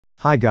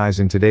Hi guys,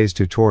 in today's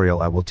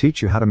tutorial I will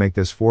teach you how to make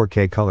this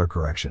 4K color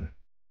correction.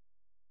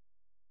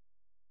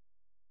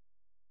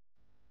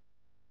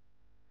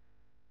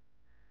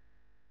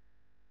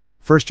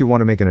 First you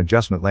want to make an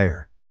adjustment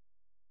layer.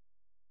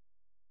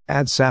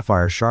 Add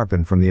Sapphire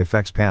Sharpen from the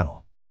effects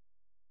panel.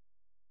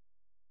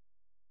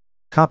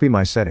 Copy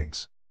my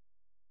settings.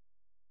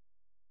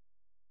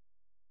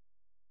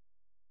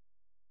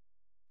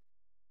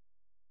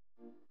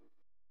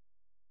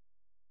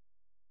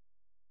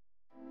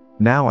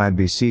 Now add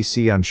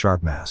BCC on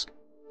Sharp Mask.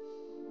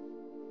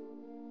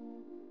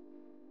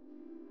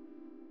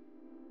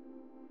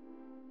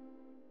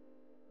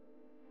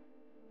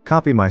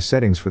 Copy my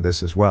settings for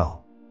this as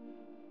well.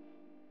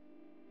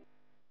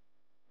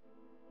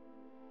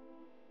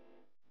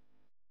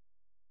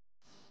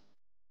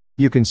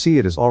 You can see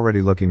it is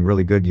already looking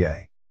really good,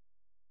 yay.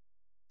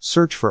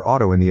 Search for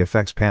Auto in the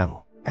effects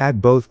panel.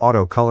 Add both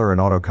Auto Color and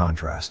Auto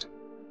Contrast.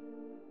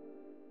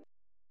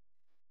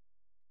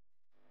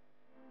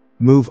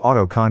 Move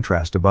Auto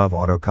Contrast above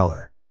Auto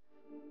Color.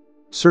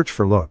 Search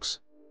for Looks.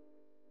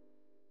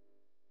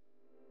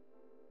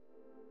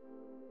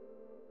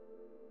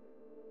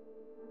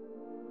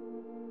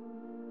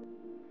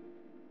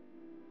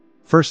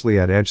 Firstly,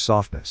 add Edge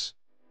Softness.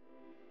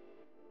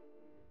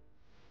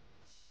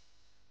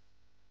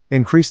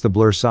 Increase the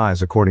blur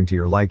size according to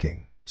your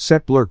liking.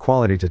 Set blur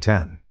quality to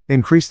 10.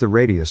 Increase the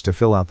radius to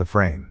fill out the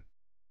frame.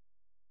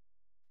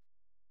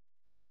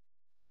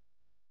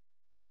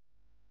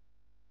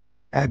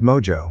 Add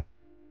Mojo.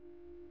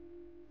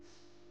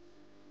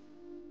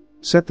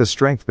 Set the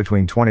strength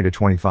between 20 to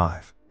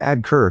 25.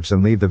 Add curves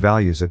and leave the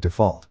values at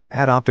default.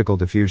 Add optical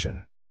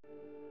diffusion.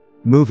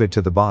 Move it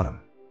to the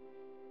bottom.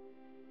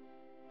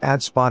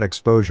 Add spot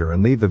exposure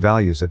and leave the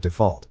values at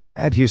default.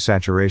 Add hue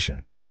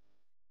saturation.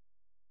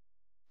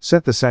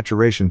 Set the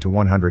saturation to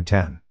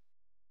 110.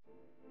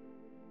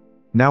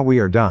 Now we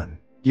are done.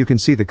 You can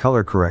see the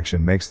color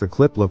correction makes the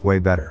clip look way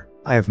better.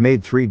 I have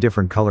made 3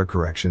 different color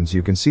corrections.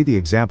 You can see the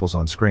examples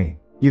on screen.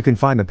 You can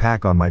find the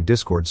pack on my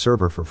Discord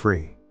server for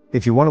free.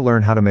 If you want to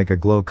learn how to make a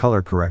glow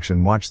color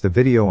correction, watch the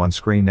video on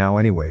screen now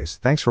anyways.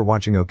 Thanks for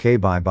watching. Okay,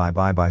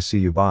 bye, see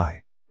you, bye.